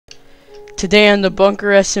Today on the Bunker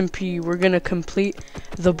SMP, we're gonna complete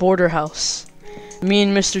the border house. Me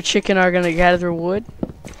and Mr. Chicken are gonna gather wood,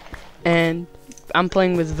 and I'm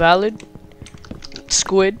playing with Valid,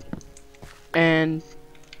 Squid, and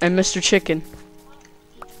Mr. Chicken.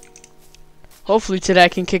 Hopefully today I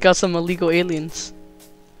can kick out some illegal aliens.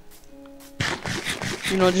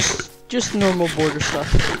 You know, just normal border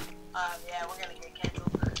stuff. Yeah, we're gonna get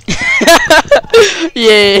canceled.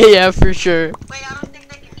 yeah, for sure. Wait, I don't think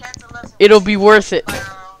they can cancel us. It'll be worth it.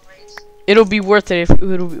 It'll be worth it if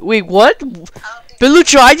it'll be. Wait, what?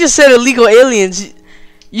 Belucho, I just said illegal aliens.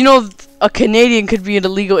 You know, a Canadian could be an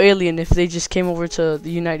illegal alien if they just came over to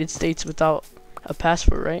the United States without a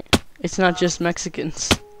passport, right? It's not just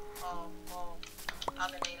Mexicans. Oh,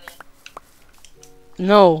 I'm an alien.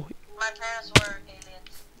 No. My parents were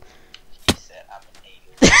aliens. He said I'm an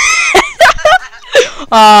alien.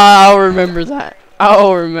 I'll remember that.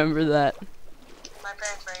 I'll remember that. My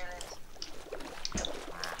parents were aliens.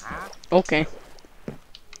 Okay.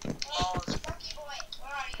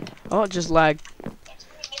 Oh, just lag.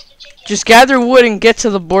 Just gather wood and get to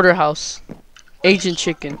the border house. Agent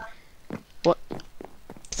Chicken. What?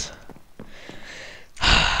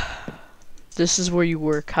 This is where you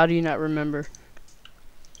work. How do you not remember?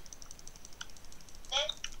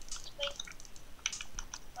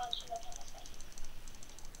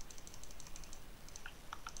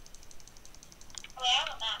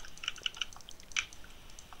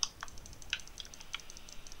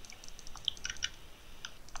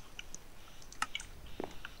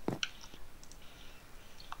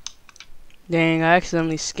 Dang, I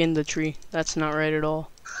accidentally skinned the tree. That's not right at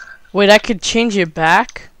all. Wait, I could change it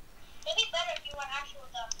back? It'd be better if you were actual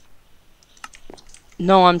dumb.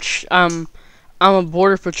 No, I'm a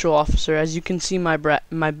border patrol officer. As you can see, my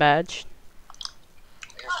badge.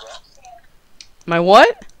 My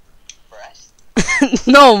what? Breast.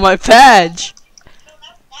 No, my badge.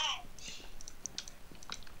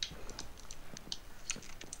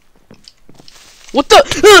 What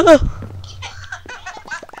the?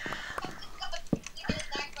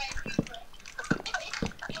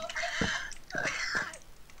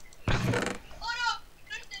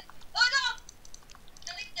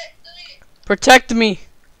 Protect me.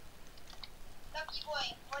 Lucky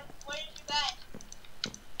boy, what is your badge?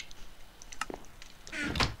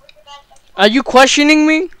 Are you questioning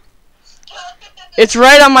me? It's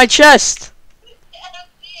right on my chest. I don't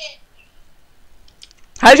see it.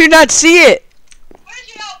 How do you not see it?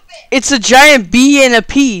 Where's your outfit? It's a giant B and a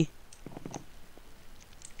P.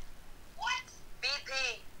 What?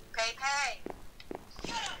 BP. Pay.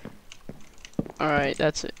 Alright,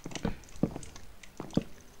 that's it.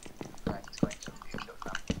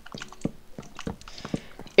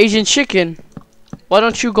 Agent Chicken, why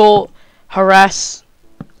don't you go harass?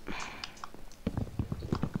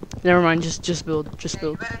 Never mind, just build. You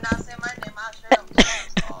better not say my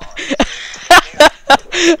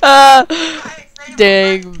name,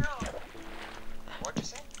 Dang.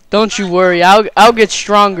 Don't you worry, I'll get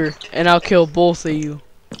stronger and I'll kill both of you.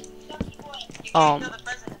 Oh,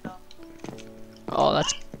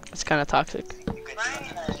 that's kind of toxic.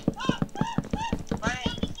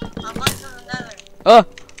 Oh.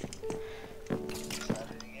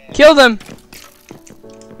 Kill them!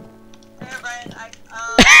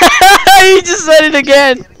 He just said it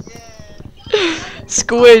again!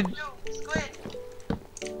 Squid!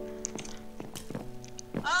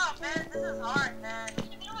 Oh man, this is hard, man.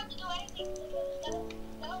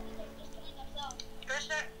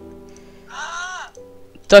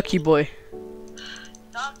 Ducky boy.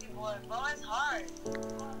 Ducky boy, bro, it's hard.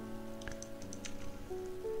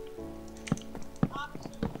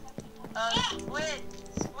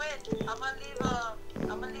 Squid, I'm gonna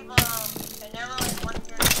leave an arrow in one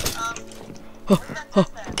here.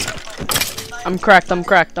 I'm cracked. Fire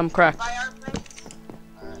place.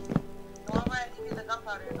 The one where I give you the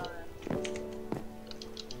gunpowder and all that.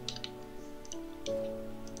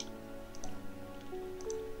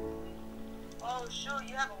 Oh shoot,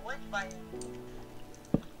 you have a witch by you.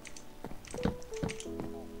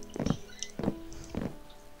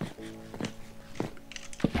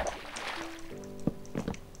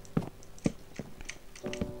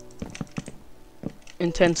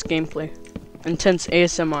 Intense gameplay. Intense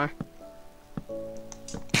ASMR.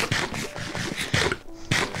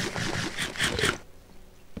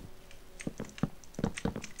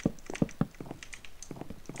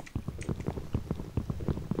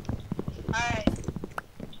 Alright.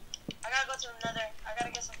 I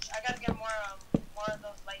gotta get more of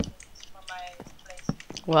those lightnings for my place.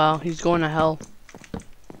 Wow, he's going to hell.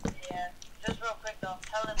 Yeah. Just real quick though.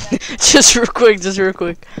 Hell him back. Just real quick. Hell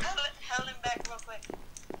him back real quick.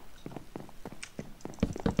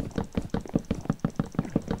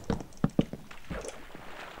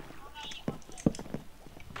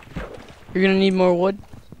 You're gonna need more wood.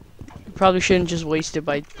 You probably shouldn't just waste it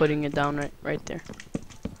by putting it down right there.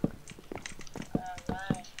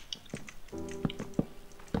 Alright.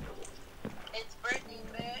 It's Brittany,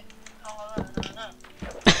 man. Oh,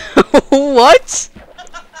 no. What?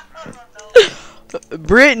 No.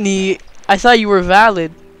 Brittany, I thought you were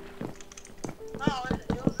valid. No,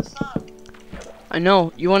 it was a song. I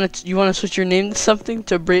know. You wanna switch your name to something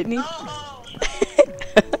to Brittany? No, no.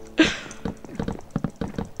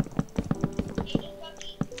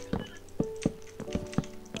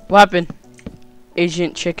 What happened?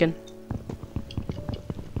 Agent Chicken.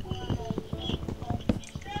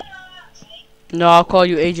 No, I'll call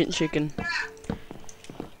you Agent Chicken.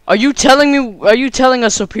 Are you telling a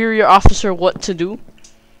superior officer what to do?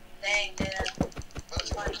 Dang, dude.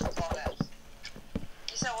 Which one is the phone at? You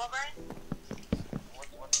said what, Brian?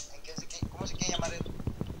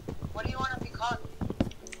 What do you want to be called?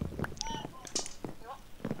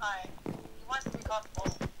 Alright. He wants to be called Bo.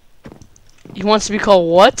 He wants to be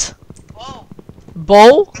called what? Bo.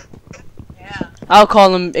 Bo? Yeah. I'll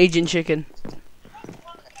call him Agent Chicken. I'll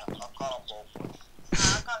call him,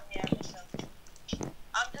 yeah, myself.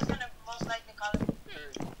 I'm just gonna most likely call him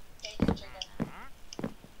Asian Chicken.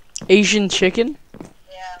 Asian Chicken?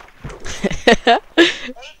 Yeah.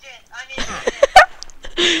 Agent, I mean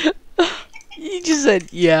Agent. You just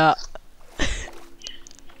said yeah.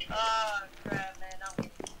 Oh, crap, man. I'm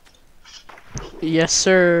kidding. Yes,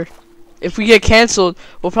 sir. If we get canceled,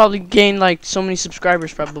 we'll probably gain like so many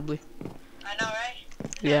subscribers, probably. I know, right?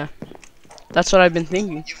 Yeah. That's what I've been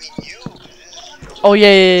thinking. You mean you? Oh yeah. I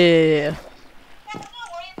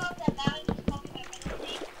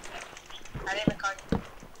didn't even call you.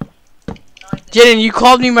 No, I didn't. Jaden, you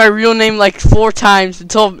called me my real name like 4 times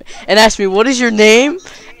and asked me what is your name,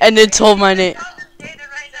 and then told my name. I'll just date it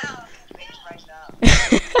right now. Right now.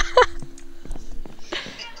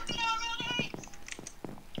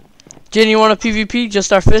 Jaden, you want a PvP?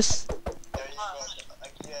 Just our fists? There you go.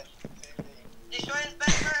 Again, Destroy his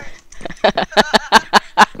bed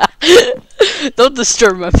first. Don't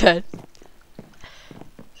disturb my bed.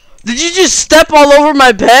 Did you just step all over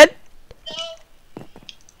my bed? You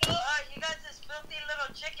got this filthy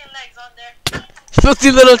little chicken legs on there.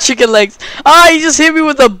 Filthy little chicken legs. Ah, he just hit me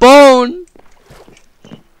with a bone.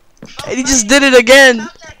 And he just did it again.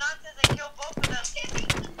 Stop that nonsense and kill both of them.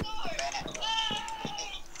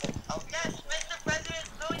 Yes, Mr. President's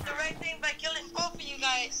doing the right thing by killing both of you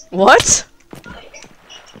guys. What?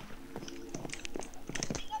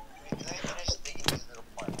 let me finish digging this little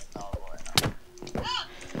point. Now I'll go right now.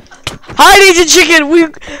 Hide, Agent Chicken. We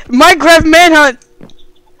Minecraft manhunt.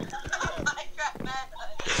 Minecraft man.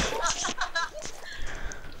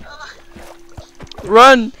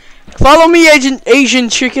 Run. Follow me, Asian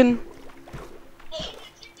Chicken.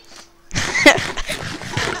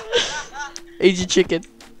 Agent Chicken.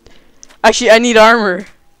 Actually, I need armor.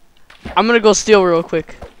 I'm gonna go steal real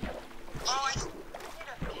quick. Oh, I need a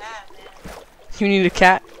cat, man. You need a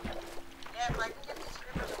cat? Yeah, if I can get these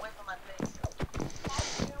creepers away from my face.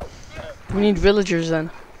 We need villagers then.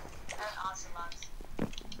 And ocelots.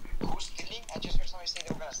 Who's stealing? I just heard somebody say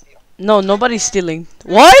they were gonna steal. No, nobody's stealing.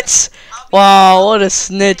 What? Wow, what a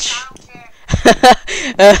snitch. I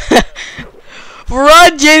don't care.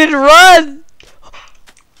 Run, Jaden, run!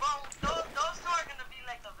 Bro, those two are gonna be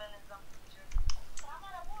like the villains, I'm pretty sure.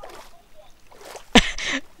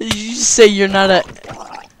 Did you just say you're not a... Dig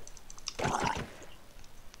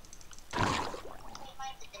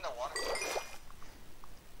in the water.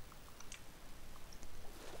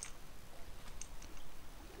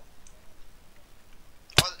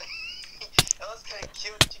 That was kinda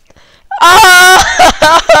cute, chicken.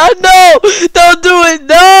 Ah! No! Don't do it!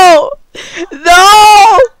 No!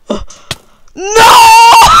 No!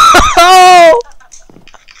 No!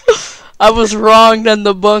 I was wronged on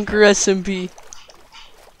the bunker SMP.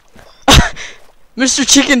 Mr.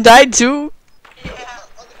 Chicken died too? Yeah.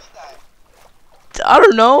 How did he die? I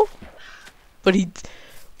don't know. But he...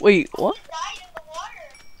 Wait, what? Died in the water.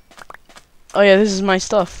 Oh yeah, this is my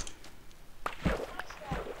stuff.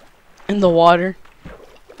 In the water.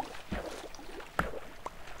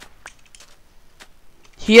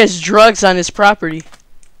 He has drugs on his property.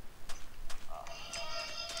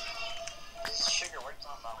 This is sugar, what are you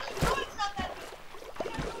talking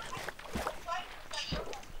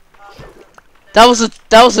about?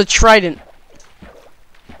 That was a trident.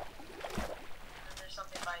 There's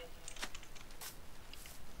something by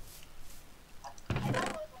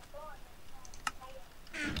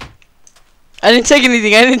I didn't take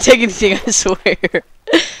anything. I didn't take anything. I swear.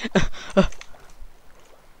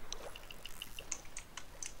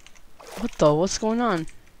 What the? What's going on?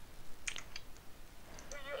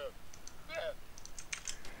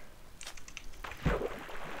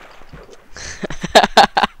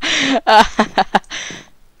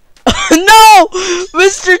 No!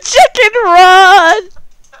 Mr. Chicken, run!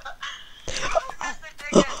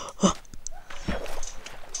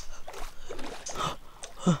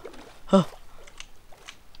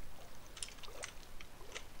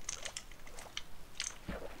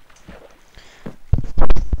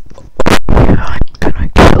 I'm gonna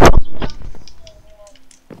kill him.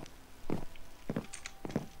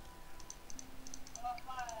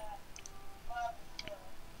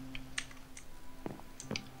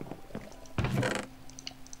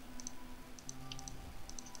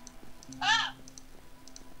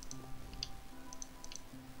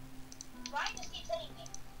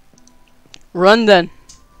 Run then.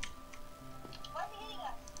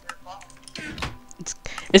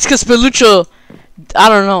 It's cause Pelucho, I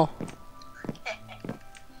don't know.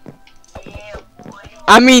 Yeah, boy.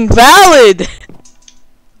 I mean valid.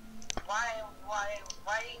 Why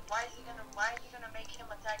are you gonna make him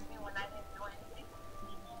attack me when I didn't do anything?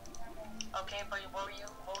 Okay, but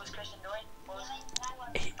what was Christian doing?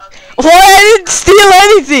 Okay. Why I didn't steal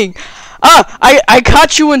anything? I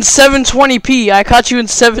caught you in 720p. I caught you in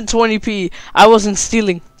 720p. I wasn't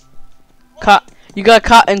stealing. You got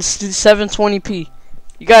caught in 720p.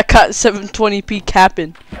 You got caught in 720p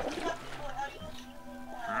capping.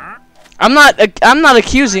 I'm not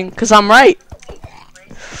accusing, cause I'm right.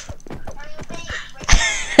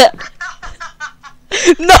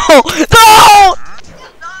 No, no!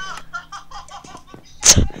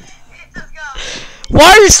 Why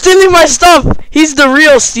are you stealing my stuff? He's the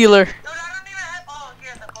real stealer. Dude, I don't even have. Oh,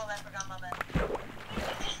 here's the coal. I forgot my bad.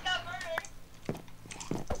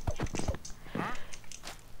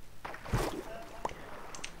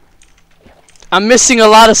 I'm missing a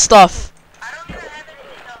lot of stuff. I don't even have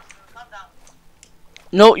anything else. Dude. Calm down.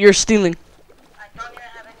 No, you're stealing. I don't even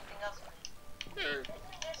have anything else.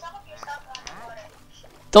 There's some of your stuff on the water.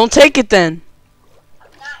 Don't take it then.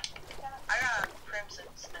 I got a crimson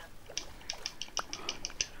stem.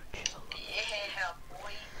 Yeah,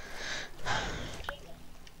 boy.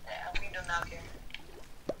 Yeah, we do not care.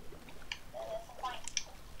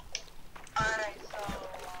 Alright, so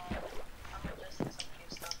I'm adjusting some few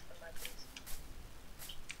stuff for my place.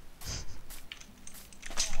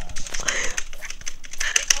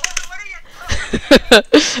 What are you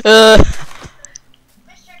doing?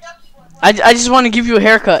 I just want to give you a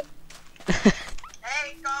haircut. Hey,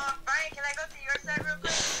 Brian, can I go to your side real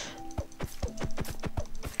quick?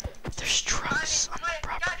 There's drugs on the Squid,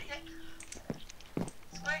 property.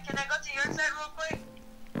 Squid, can I go to your side real quick?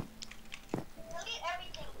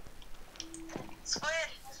 Squid,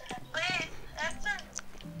 please, answer.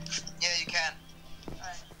 Yeah, you can.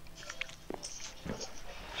 Alright.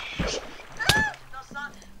 No,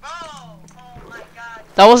 son. Bro, oh my god.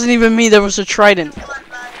 That wasn't even me. There was a trident. Come on,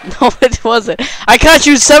 Brian. No, it wasn't. I caught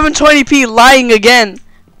you 720p lying again.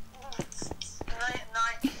 No,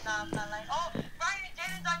 I'm not lying. Oh, Brian,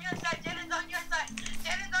 Jaden's on your side. Jaden's on your side.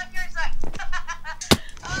 Jaden's on your side.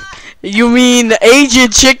 You mean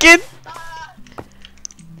aged chicken? No,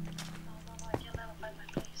 I can't let him find my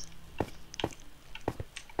face.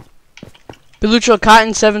 Pelucho caught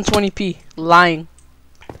in 720p lying.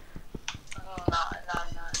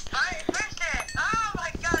 Brian, Christian! Oh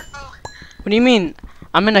my god, bro! What do you mean?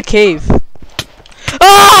 I'm in a cave.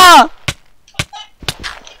 Ah!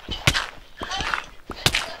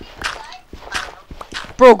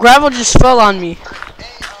 Bro, gravel just fell on me. Hey,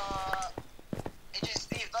 AJ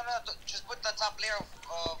Steve, just put the top layer of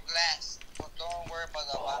glass. Don't worry about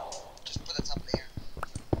the bottom. Just put the top layer.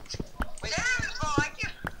 Wait, Damn, bro, I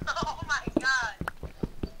can't. Oh my god.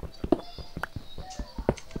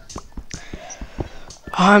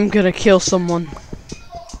 I'm gonna kill someone.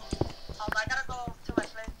 I gotta go to my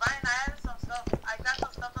place. Brian, I added some stuff. I got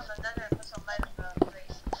some stuff on the nether and put some light in the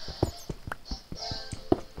place.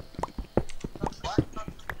 what?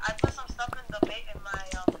 I put some stuff in the bait in my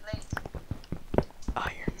place.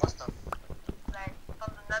 Iron. What stuff? Like,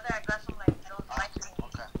 from the nether, I got some, like, those light things.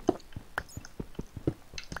 Okay.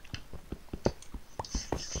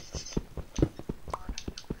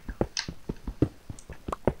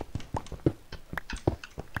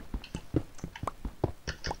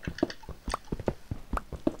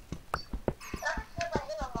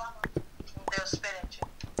 They'll spit at you.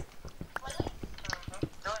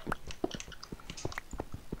 Do it.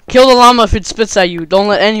 Kill the llama if it spits at you. Don't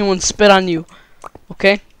let anyone spit on you.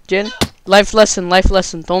 Okay, Jen? Life lesson, life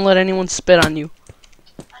lesson. Don't let anyone spit on you.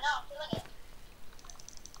 I know, I'm feeling it.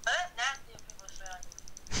 But that's nasty if people spit on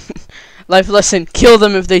you. Life lesson, kill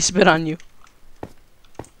them if they spit on you.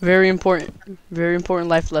 Very important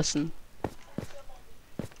life lesson.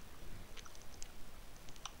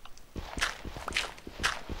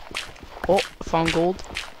 Oh, found gold.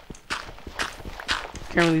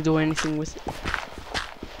 Can't really do anything with it.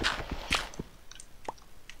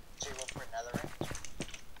 So you look for netherite?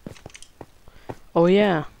 Oh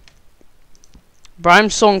yeah. But I'm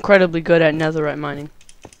so incredibly good at netherite mining.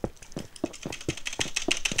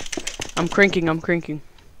 I'm cranking. I'm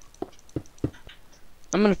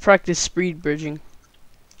gonna practice speed bridging.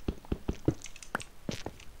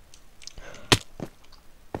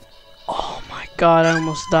 Oh my god, I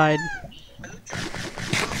almost died.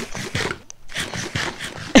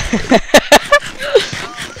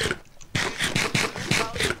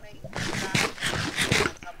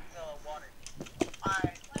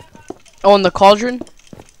 Oh, in the cauldron? No,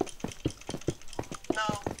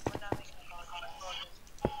 we're not making a call.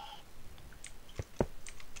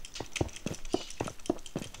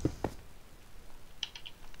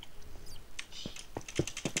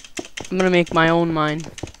 I'm gonna make my own mine.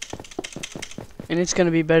 And it's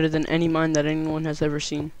gonna be better than any mine that anyone has ever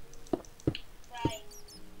seen. Right.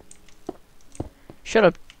 Shut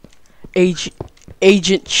up,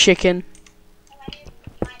 Agent Chicken.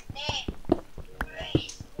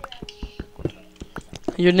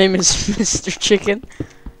 Your name is Mr. Chicken?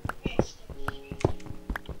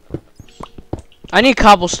 I need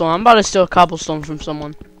cobblestone. I'm about to steal cobblestone from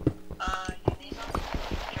someone. You need some?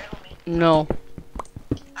 Trade with me. No.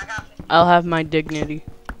 I got 50. I'll have my dignity.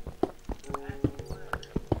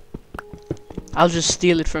 I'll just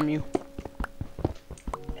steal it from you.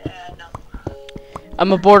 Yeah, no.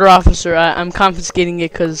 I'm a border officer. I'm confiscating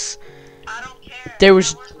it because I don't care. there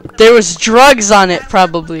was drugs on it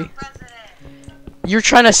probably. You're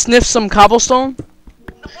trying to sniff some cobblestone?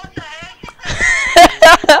 What the heck?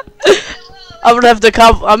 I'm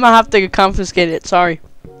gonna have to confiscate it. Sorry.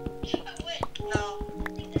 No.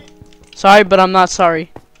 Sorry, but I'm not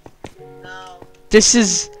sorry. No. This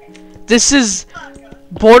is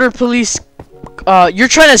border police. You're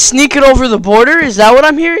trying to sneak it over the border? Is that what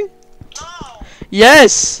I'm hearing? No.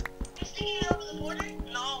 Yes. You're sticking it over the border?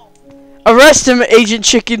 No. Arrest him, Agent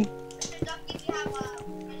Chicken.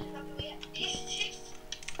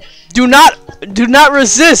 Do not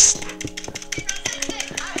resist.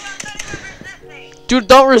 Dude,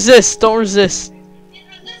 don't resist. Don't resist. He's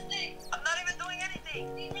resisting. I'm not even doing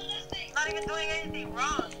anything. He's resisting. I'm not even doing anything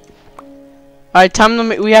wrong. Alright, time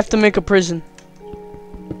to we have to make a prison.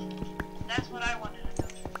 That's what I wanted to do.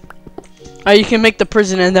 Alright, you can make the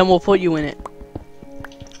prison and then we'll put you in it.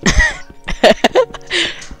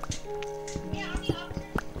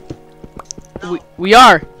 We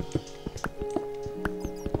are.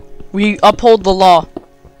 We uphold the law.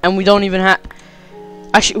 And we don't even have...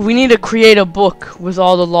 Actually, we need to create a book with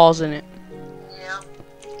all the laws in it. Yeah.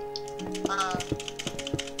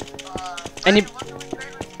 Any... What can we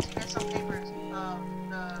trade with you to get some papers?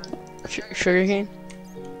 Sugar cane?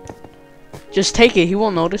 Just take it. He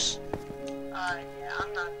won't notice. Yeah,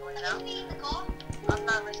 I'm not going down. I'm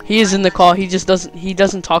not risking He is my in the life. call. He just doesn't... He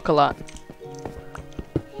doesn't talk a lot.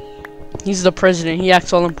 He's the president. He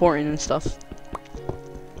acts all important and stuff.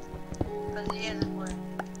 Because he is important.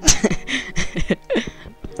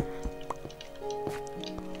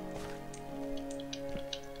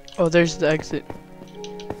 Oh, there's the exit.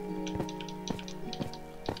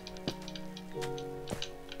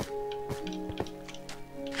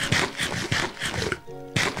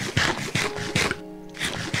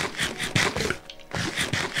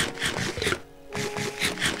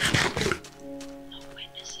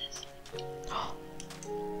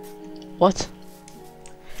 What?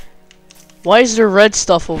 Why is there red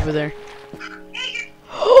stuff over there?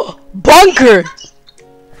 Bunker!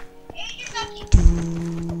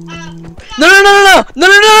 No, no, no, no, no, no, no,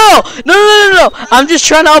 no, no, no, no, no, no! I'm just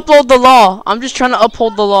trying to upload the law. I'm just trying to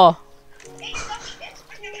uphold the law.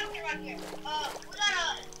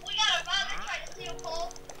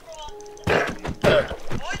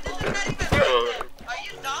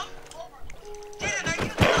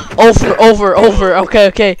 Over. Okay,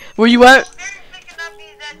 okay. Where you at?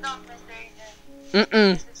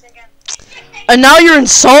 Mm-mm. And now you're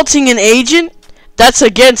insulting an agent? That's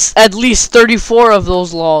against at least 34 of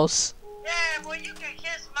those laws. Yeah, well, you can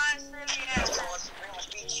kiss my silly ass.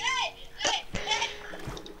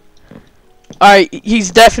 Alright,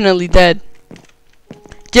 he's definitely dead.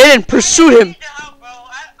 Jaden, pursue him.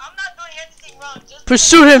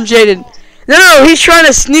 Pursue him, Jaden. No, he's trying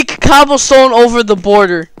to sneak cobblestone over the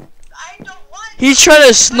border. He's trying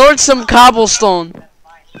to snort some cobblestone.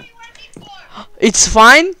 It's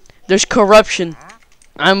fine. There's corruption.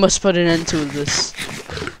 I must put an end to this.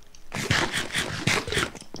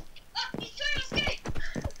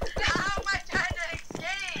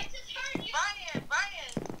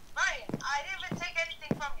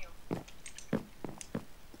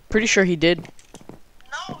 Pretty sure he did.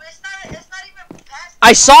 No, it's not even past.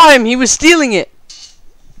 I saw him. He was stealing it.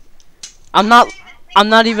 I'm not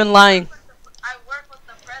even lying. I work with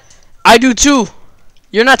the president. I do too.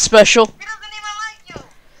 You're not special. He doesn't even like you.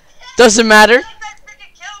 Doesn't matter. You guys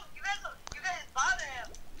freaking kill. You guys bother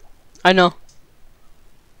him. I know.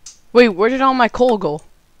 Wait, where did all my coal go?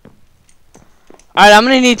 Alright, I'm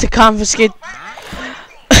gonna need to confiscate. I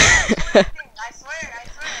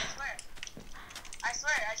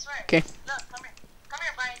swear. Okay. Look, come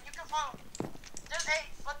here, Brian. You can follow.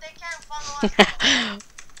 But they can't follow us. They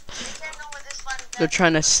can't know where this spot is. They're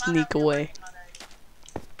trying to sneak away.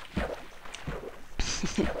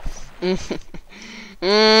 Brian,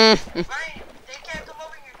 they can't come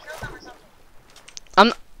over here and kill them or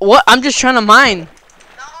something. What? I'm just trying to mine. No,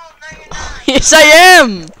 you're not. Yes, I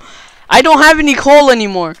am. I don't have any coal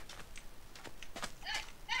anymore.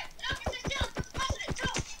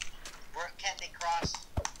 Where can't they cross?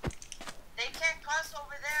 They can't cross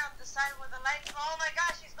over there on the side where the lights. Oh my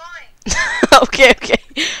gosh, he's going.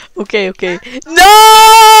 Okay.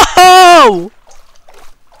 No!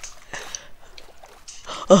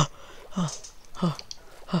 Look,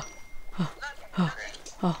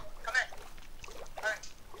 come in. Alright.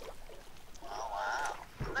 Oh wow.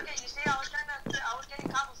 Look at you. See, I was getting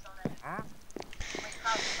cobblestone there. Wait,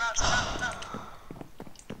 cloud.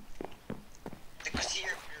 They could see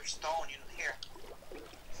your stone, here.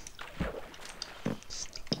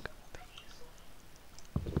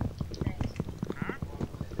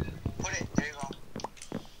 Put it, there you go.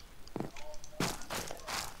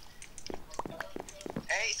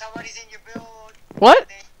 Hey, somebody's in your build. What?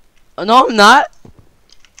 No, I'm not.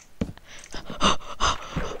 Oh,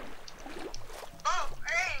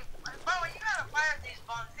 hey, bro, you gotta fire these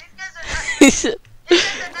bums. These guys are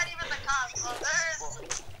not even the cops, bro.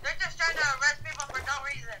 They're just trying to arrest people for no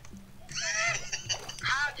reason.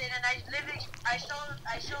 How did I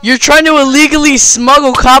showed You're trying to illegally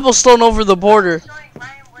smuggle cobblestone over the border. showing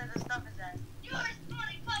Ryan where the stuff is at. You are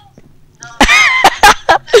smuggling cobblestone.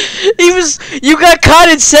 You got caught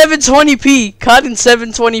in 720p. Caught in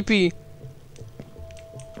 720p.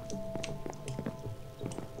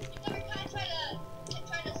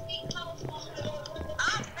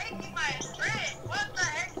 I'm making my bridge. What the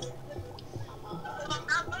heck? I'm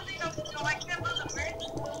not building no, I can't build a bridge.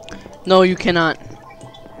 No, you cannot.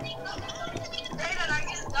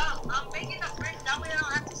 I'm making a bridge, that way I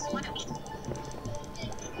don't have to swim.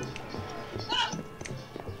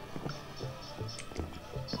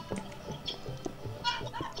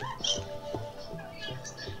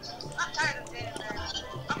 I'm tired of being there.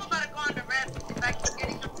 I'm about to go on the ramp if I keep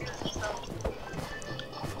getting confused and stuff.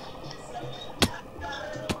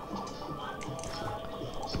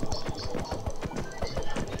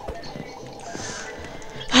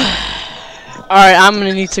 Alright, I'm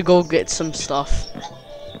gonna need to go get some stuff.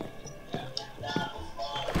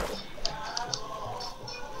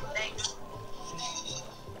 Thanks.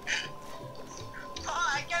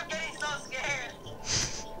 Oh, I kept getting so scared.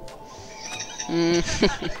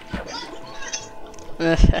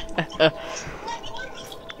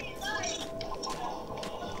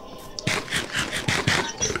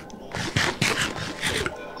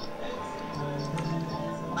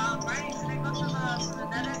 Brian, can I go to the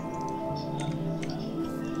nether?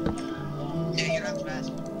 Yeah, you don't have to ask.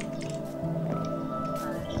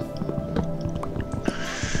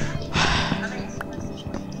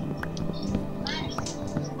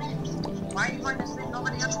 Why are you going to sleep?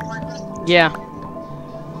 Nobody else wants. Yeah.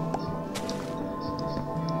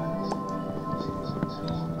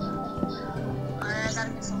 I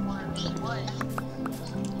gotta get some more wood.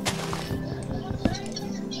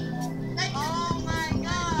 Oh my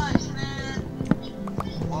gosh, man.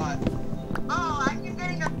 What? Oh, I keep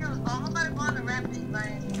getting confused. I'm about to go on a rampage,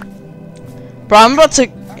 Brian. Bro, I'm about to.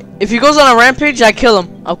 If he goes on a rampage, I kill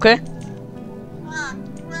him. Okay. Ah,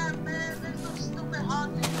 crap, man. There's some stupid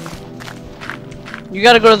hogs. You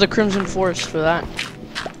gotta go to the Crimson Forest for that.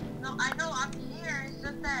 No, I know, I'm here. It's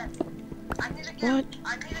just that I need to What?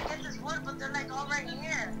 get this wood, but they're like all right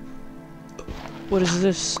here. What is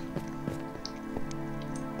this?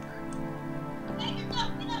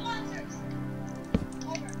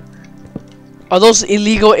 Are those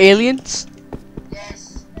illegal aliens?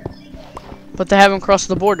 Yes. But they haven't crossed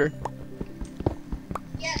the border.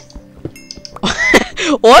 Yes.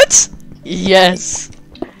 What? Yes.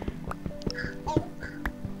 Oh.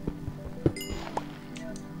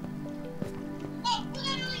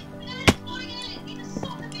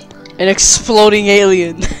 An exploding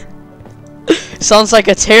alien. Sounds like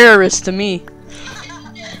a terrorist to me.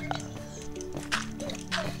 Oh.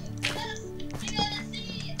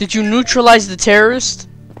 Did you neutralize the terrorist?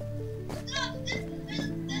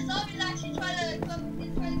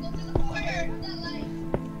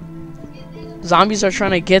 Zombies are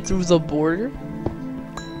trying to get through the border.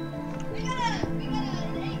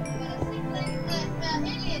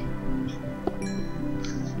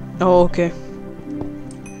 Oh, okay.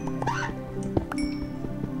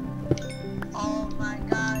 Oh my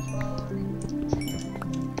gosh,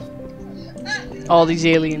 All these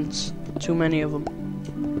aliens. Too many of them.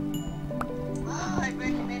 oh, I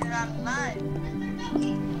barely made it out alive.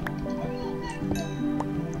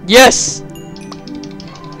 Yes!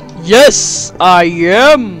 Yes, I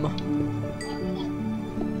am!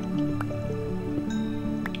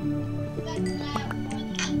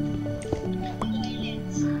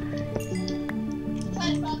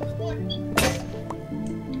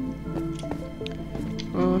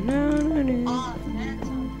 Oh, no, no, no. Oh, that's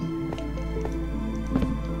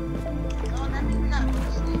oh, that means we gotta go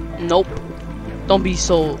to sleep. Nope. Don't be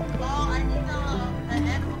so... Oh, I need the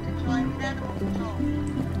animal control. I need animal control.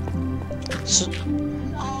 so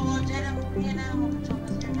Oh, well, Jaden, be an animal control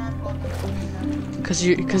because you're not welcome. cause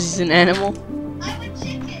he's an animal? I'm a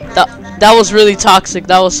chicken. That was really toxic.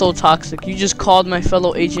 That was so toxic. You just called my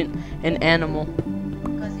fellow agent an animal.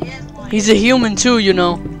 Because he is one. He's a human too, you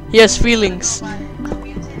know. He has feelings.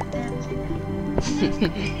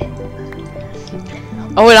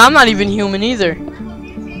 Oh wait, I'm not even human either.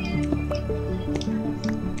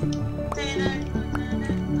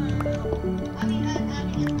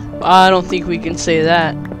 I don't think we can say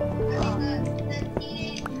that.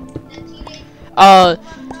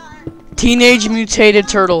 Teenage mutated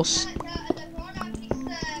turtles.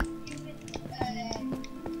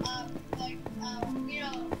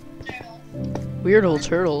 Weirdo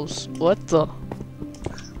turtles? What the?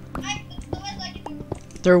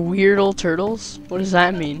 They're weird old turtles? What does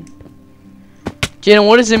that mean? Jaden,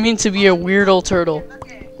 what does it mean to be a weird old turtle?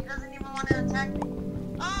 Look at it. He doesn't even want to attack me.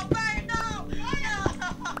 Oh, Brian, no!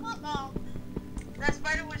 No! That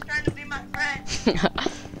spider was trying to be my friend.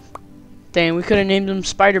 Dang, we could have named him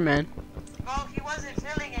Spider-Man. Bro, he wasn't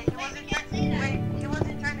feeling it. He wasn't trying. Wait, he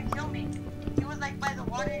wasn't trying to kill me. He was like by the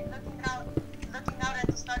water, looking out at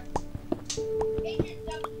the start.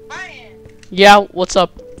 Brian. Yeah, what's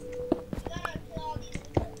up?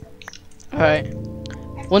 Alright.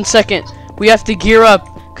 1 second. We have to gear up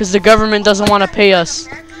because the government doesn't want to pay us.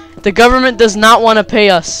 The government does not want to pay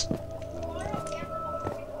us. Come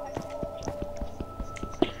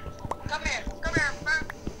here, bro.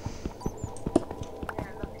 Yeah,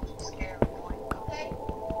 look at you, scared boy. Okay.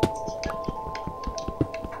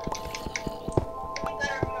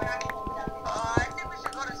 I think we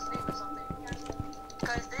should go to sleep or something.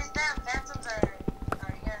 Because these damn phantoms are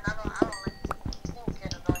here, and I don't like these things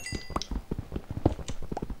get annoying.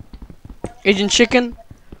 Agent Chicken,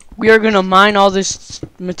 we are going to mine all this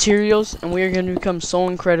materials and we are going to become so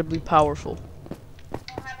incredibly powerful. I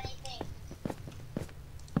don't have anything.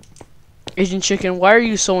 Agent Chicken, why are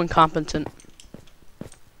you so incompetent?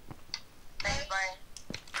 Thanks, Brian.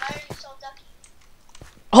 Why are you so ducky?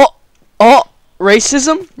 Oh,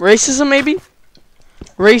 racism? Racism maybe?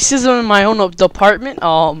 Racism in my own department?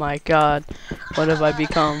 Oh my god. What have I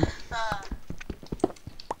become?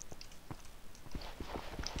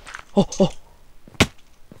 Oh.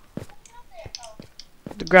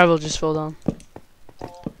 The gravel just fell down.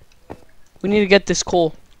 We need to get this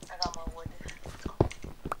coal. I got more wood.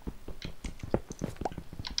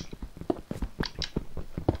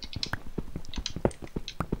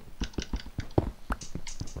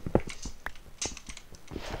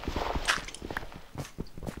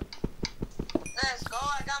 Let's go,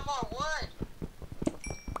 I got more wood.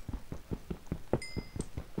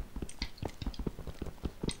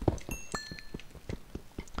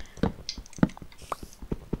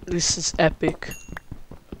 This is epic.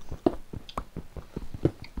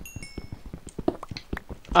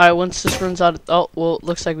 Alright, once this runs out of, oh, well, it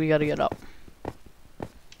looks like we gotta get up.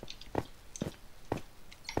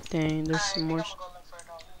 Dang, there's some more.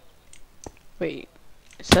 Wait,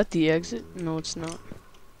 is that the exit? No, it's not.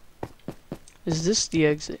 Is this the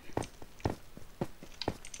exit?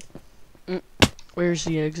 Where's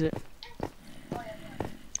the exit?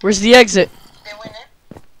 Where's the exit? They went in?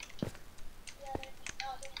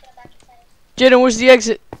 Jaden, where's the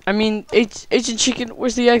exit? I mean, Agent Chicken,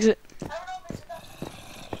 where's the exit? I don't know if it's enough.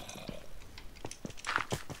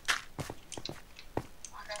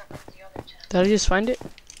 I gotta go to the other chest. Did I just find it?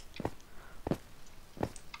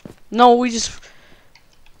 No, we just...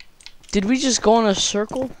 Did we just go in a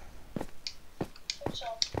circle?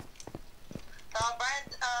 Brian,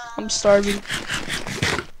 I'm starving.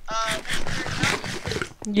 Mr.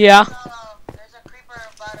 Yeah. There's a creeper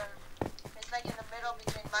it's like in the middle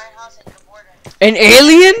between my house and the border. An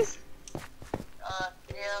alien? Yeah,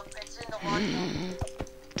 it's in the water.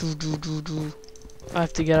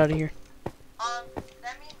 have to get out of here. That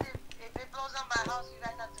means if it blows up my house, you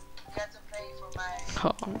guys have to pay for my.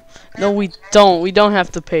 Oh. No, we don't. We don't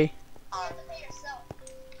have to pay. Um,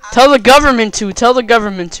 Tell the government to. Tell the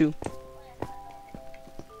government to. well,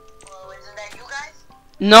 isn't that you guys?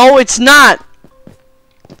 No, it's not.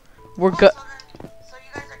 We're Oh, good. so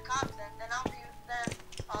you guys are cops, then I'll be the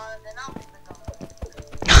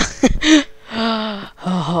government.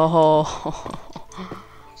 Oh,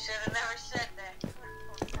 You should have never said that.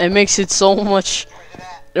 it makes it so much. Where's it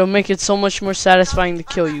at? It'll make it so much more satisfying to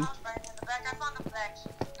kill you. Right in the back. I found the black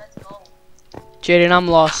sheep. Let's go. Jaden, I'm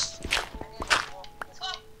lost. I need a wall. Let's go.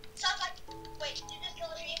 Sounds like. Wait, did you just kill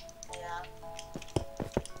a sheep? Yeah.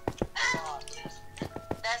 Oh, jeez.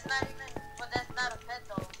 That's not even. But that's not a pet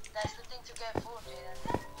though. That's the thing to get food, Jaden.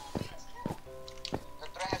 The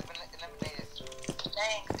threat has been eliminated.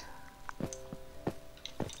 Dang.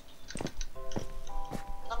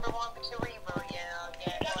 Number one, Kiribo, yeah,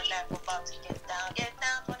 going that for Bucks. Get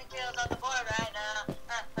down, 20 kills on the board right now.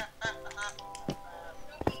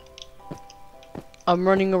 I'm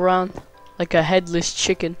running around like a headless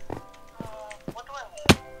chicken. What do I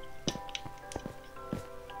want?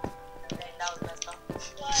 Dang, that was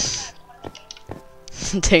messed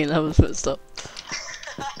up. Dang, that was messed up.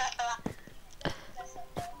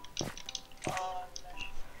 Oh,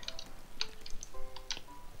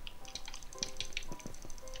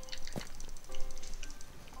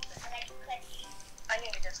 I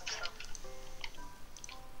need to get some stuff.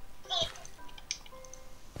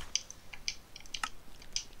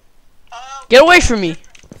 Get away from me.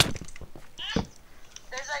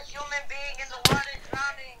 There's a human being in the water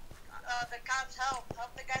drowning. The cops help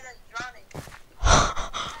the guy that's drowning.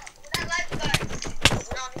 That lifeguard. We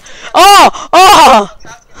don't need to. Oh, oh! The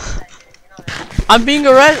cops can do that shit, you know that. I'm being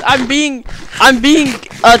arrested. I'm being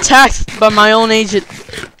attacked by my own agent. I'm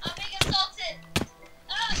being assaulted.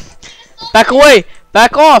 I'm being assaulted. Back away.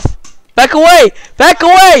 Back off. Back away. Back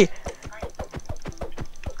away. I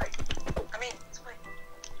mean, wait.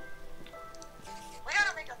 We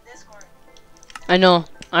gotta make a Discord. I know.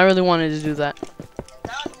 I really wanted to do that.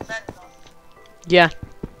 That would be better though. Yeah. Can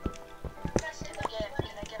I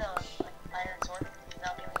get a iron sword? And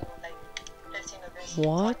I'll give you like 15 of this.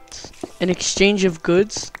 What? An exchange of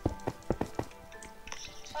goods?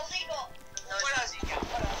 Illegal. No, What else you got?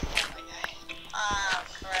 What else? ah,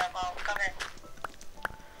 crap. Oh, come here.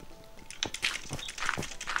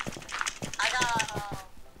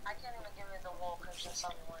 I can't even give you the wool because there's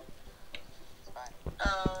something one. It's fine.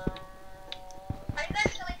 Are you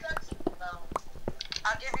guys selling drugs? No.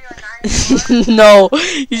 I'll give you an iron sword. No.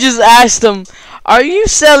 You just asked them, are you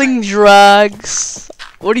selling drugs?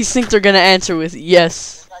 What do you think they're gonna answer with?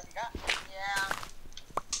 Yes. That's all you got? Yeah.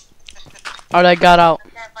 Alright, I got out. I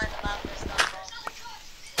can't find a lot of this stuff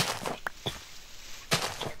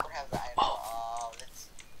Okay, what has the iron? Let's see.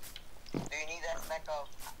 Do you need that stack of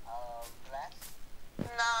glass? though. No,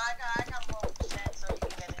 I got more shit so you can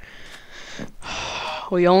get it.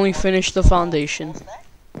 We only finished the foundation. Full stack?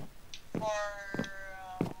 For,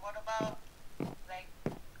 what about, like,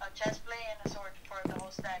 a chest plate and a sword for the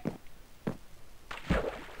whole stack?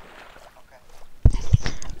 Okay.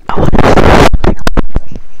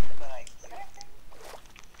 But like,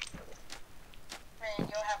 Man,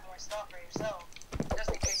 you'll have more stuff for yourself. Just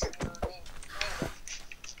in case you need it.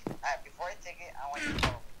 alright, before I take it, I want you to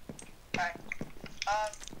follow me. Alright.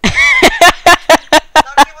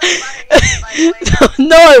 Nobody was about to hit me, by the way.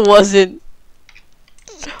 No, I wasn't.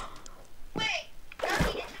 Wait, Rocky,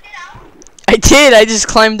 did you get out? I did. I just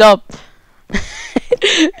climbed up.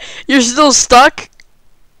 You're still stuck?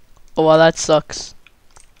 Oh, well, that sucks.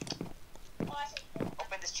 Oh, I see.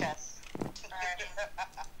 Open this chest. Alright.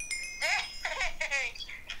 Dang!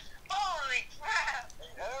 Holy crap! I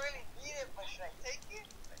don't really need it, but should I take it?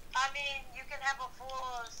 I mean, you can have a full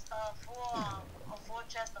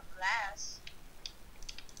chest of glass.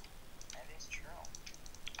 That is true.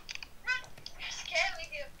 You're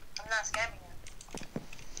scamming you. I'm not scamming you.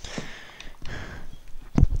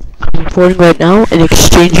 I'm reporting right now an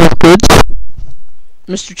exchange of goods.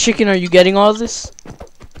 Mr. Chicken, are you getting all this?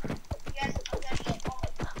 Yes, I'm getting it. Oh my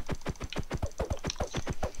God.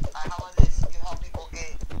 How about this? You help me go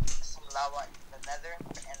get some lava in the nether,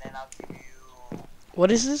 and then I'll give you.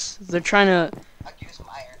 What is this? They're trying to. I'll give you some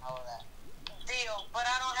iron. How about that? Deal, but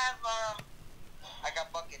I don't have, I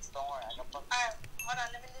got buckets. Don't worry. I got buckets. alright, hold on,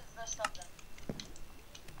 let me list the stuff then.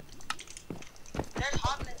 There's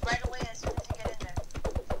hoglins right away as soon as you get in there.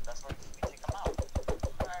 That's where we take them out.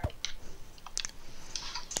 Alright.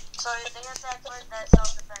 So if they attack first, that's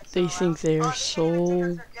self-defense. They so, think they are you can't even take us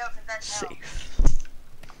so to jail 'cause that's hell. safe.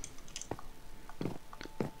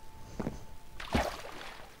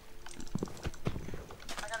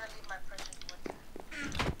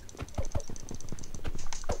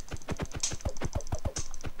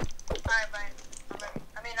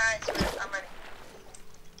 Alright, Squid, I'm ready.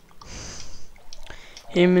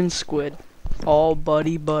 Him and Squid, all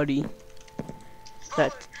buddy buddy.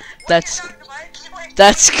 That What that's are you talking about? You ain't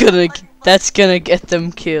that's talking gonna about that's gonna get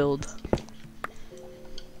them killed.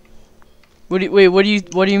 What do you, wait? What do you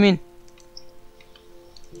mean?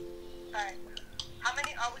 Alright. How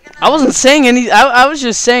many are we gonna? I wasn't saying any. I was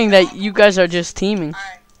just saying that you guys are just teaming,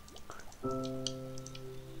 Alright.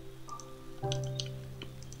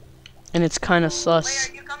 and it's kind of Wait, sus.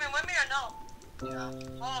 are you coming with me or no? Yeah.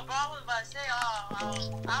 Oh, bro, I was about to say,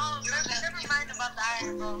 never mind about the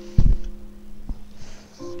iron, bro.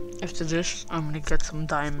 After this, I'm gonna get some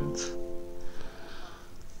diamonds.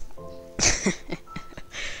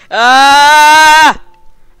 Ah!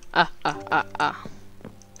 Ah! Ah! Ah! Ah!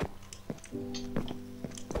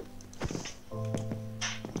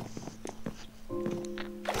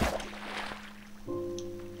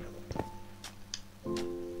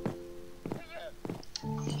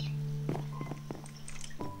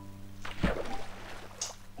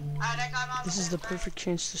 Alright, I got all This is the perfect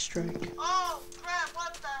chance to strike. Oh, crap,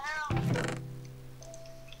 what the hell?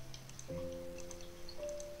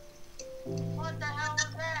 What the hell was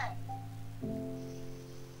that?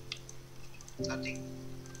 Nothing.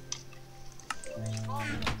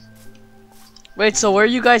 Wait, so where are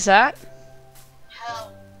you guys at?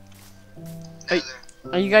 Hell. Nether.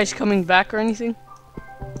 Are you guys coming back or anything?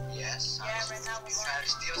 Yes. Yeah, right now we're Try to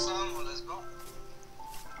steal some. Well, let's go.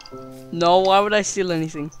 No. Why would I steal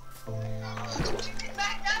anything? Get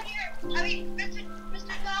back down here! I mean, Mr.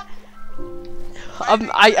 Top.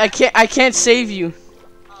 I can't save you.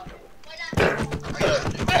 I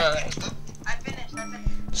finished.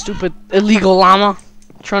 Stupid illegal llama,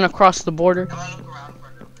 trying to cross the border. Come on, look around for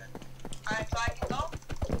a little bit. Alright, so I can go?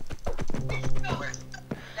 Where?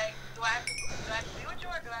 Like, do I have to be with you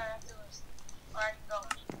or do I have to, or I can go? I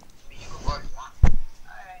mean, you can go if you want.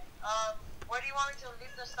 Alright, where do you want me to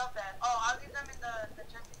leave the stuff at? Oh, I'll leave them in the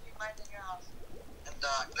chest that you find in your house. And the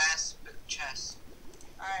glass chest.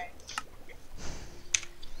 Alright.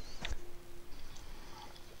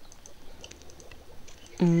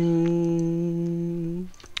 Mm.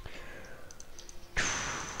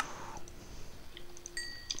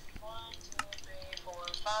 1, 2, 3, 4,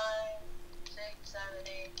 5, 6, 7,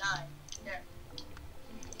 8, 9. There.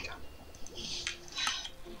 Yeah.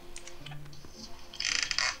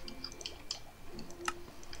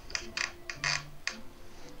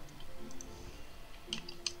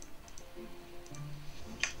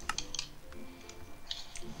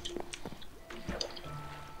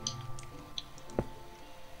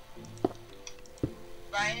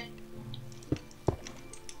 Brian,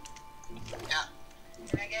 Yeah.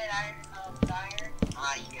 can I get iron?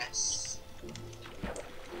 Ah, yes.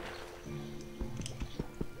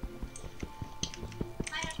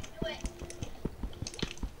 I have to do it.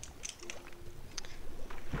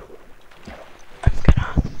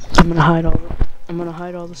 I'm gonna hide all. I'm gonna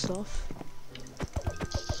hide all the stuff,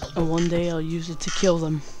 and one day I'll use it to kill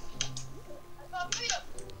them.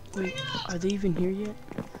 Wait, are they even here yet?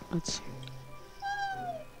 Let's see.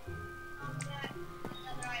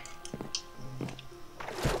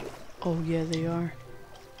 Oh yeah, they are.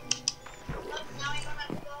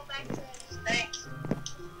 Thanks.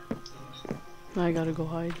 Now I gotta go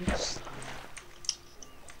hide this stuff.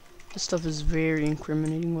 This stuff is very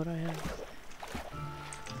incriminating what I have.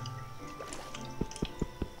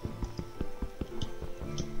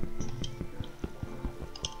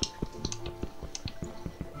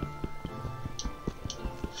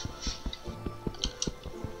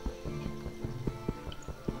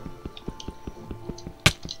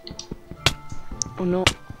 Oh no,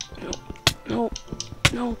 no, no,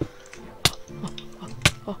 no.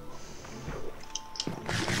 Oh.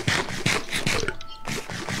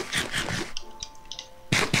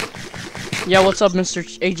 Yeah, what's up, Mr.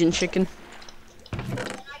 Agent Chicken?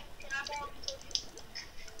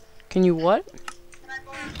 Can you what?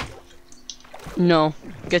 No,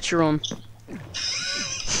 get your own.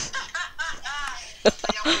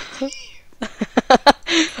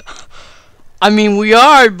 I mean, we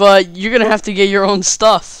are, but you're gonna have to get your own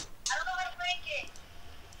stuff. I don't know how to make it.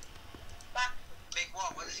 Make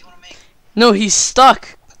what? What does he want to make? No, he's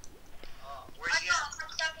stuck. Where's he at? I'm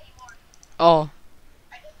not stuck anymore. Oh,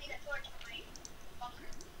 I just need a torch for my bunker.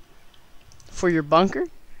 for your bunker?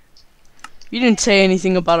 You didn't say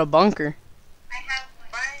anything about a bunker. I have one.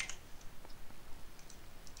 Brian,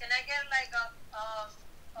 can I get like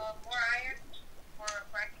more iron for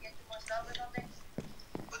I can get you more stuff or something?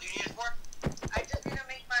 What do you need it for? I just need to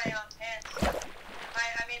make my pants. My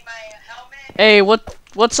helmet. Hey,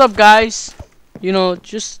 what's up, guys? You know,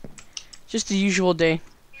 just the usual day.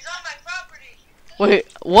 He's on my property. Wait,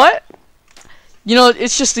 what? You know,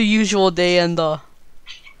 it's just the usual day in the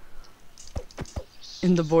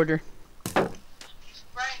border. Brian,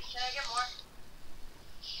 can I get more?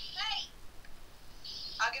 Hey,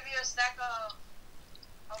 I'll give you a stack of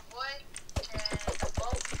wood and a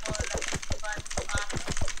boat for like 5.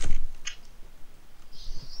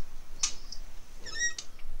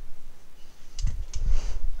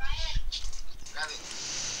 Brian. Grab it.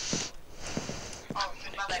 Oh,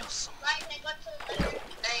 my bad. Brian, I got the letter.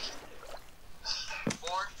 Thank you. 4.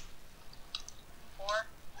 4.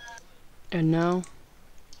 And now,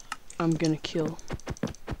 I'm gonna kill. What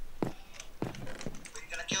are you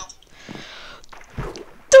gonna kill?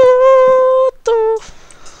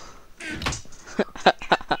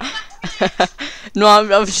 No,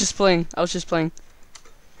 I was just playing. I was just playing.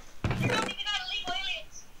 You're not even out illegal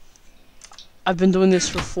aliens. I've been doing this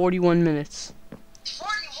for 41 minutes.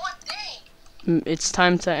 41, dang. It's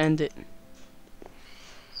time to end it.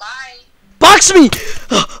 Bye. Box me!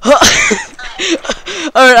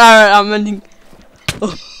 Alright, I'm ending.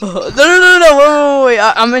 No, wait,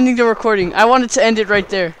 I'm ending the recording. I wanted to end it right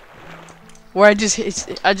there. Where I just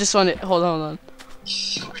want it. Hold on.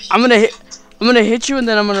 I'm gonna hit you and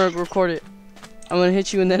then I'm gonna record it. I'm gonna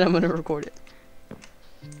hit you and then I'm gonna record it.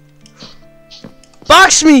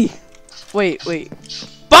 Box me! Wait.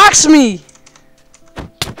 Box me!